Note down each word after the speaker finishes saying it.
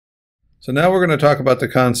So now we're going to talk about the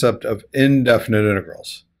concept of indefinite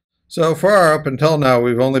integrals. So far up until now,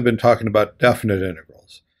 we've only been talking about definite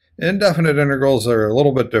integrals. Indefinite integrals are a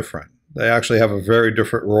little bit different. They actually have a very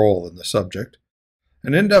different role in the subject.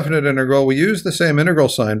 An indefinite integral, we use the same integral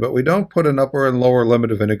sign, but we don't put an upper and lower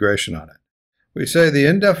limit of integration on it. We say the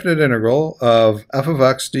indefinite integral of f of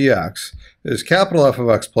x dx is capital F of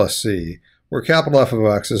x plus c, where capital F of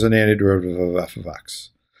x is an antiderivative of f of x.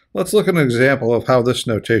 Let's look at an example of how this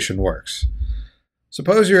notation works.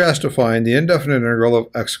 Suppose you're asked to find the indefinite integral of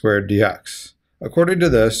x squared dx. According to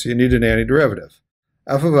this, you need an antiderivative.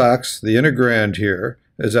 F of x, the integrand here,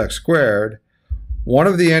 is x squared. One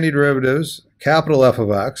of the antiderivatives, capital F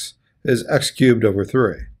of x, is x cubed over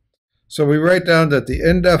 3. So we write down that the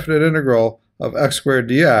indefinite integral of x squared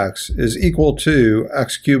dx is equal to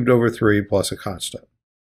x cubed over 3 plus a constant.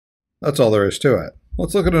 That's all there is to it.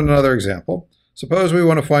 Let's look at another example. Suppose we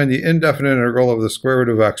want to find the indefinite integral of the square root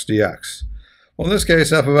of x dx. Well, in this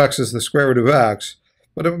case, f of x is the square root of x,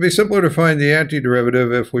 but it would be simpler to find the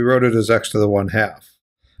antiderivative if we wrote it as x to the 1/2.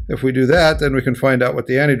 If we do that, then we can find out what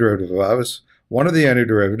the antiderivative is. One of the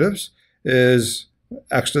antiderivatives is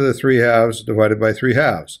x to the 3/2 divided by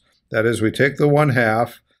 3/2. That is, we take the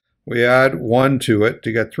 1/2, we add 1 to it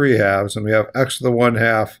to get 3/2, and we have x to the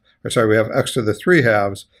 1/2, we have x to the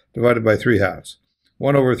 3/2 divided by 3/2.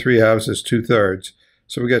 1 over 3/2 is 2/3,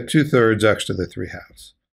 so we get 2/3 x to the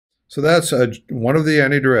 3/2. So that's one of the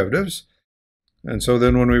antiderivatives. And so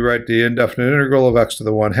then when we write the indefinite integral of x to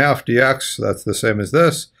the 1/2 dx, that's the same as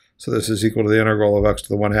this. So this is equal to the integral of x to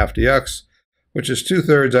the 1/2 dx, which is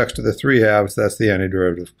 2/3 x to the 3/2. That's the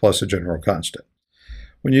antiderivative plus a general constant.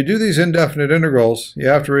 When you do these indefinite integrals, you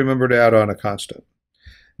have to remember to add on a constant.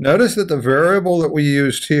 Notice that the variable that we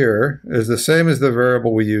used here is the same as the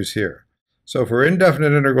variable we use here. So for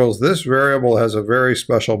indefinite integrals, this variable has a very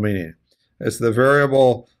special meaning. It's the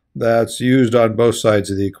variable that's used on both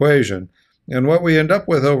sides of the equation. And what we end up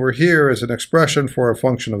with over here is an expression for a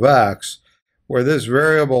function of x, where this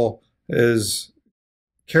variable is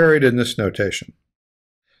carried in this notation.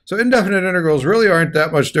 So indefinite integrals really aren't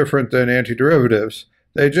that much different than antiderivatives.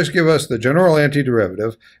 They just give us the general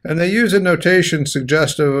antiderivative, and they use a notation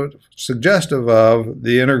suggestive of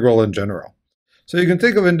the integral in general. So you can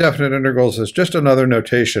think of indefinite integrals as just another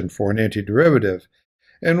notation for an antiderivative,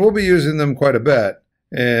 and we'll be using them quite a bit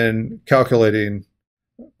in calculating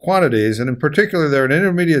quantities, and in particular, they're an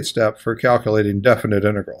intermediate step for calculating definite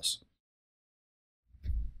integrals.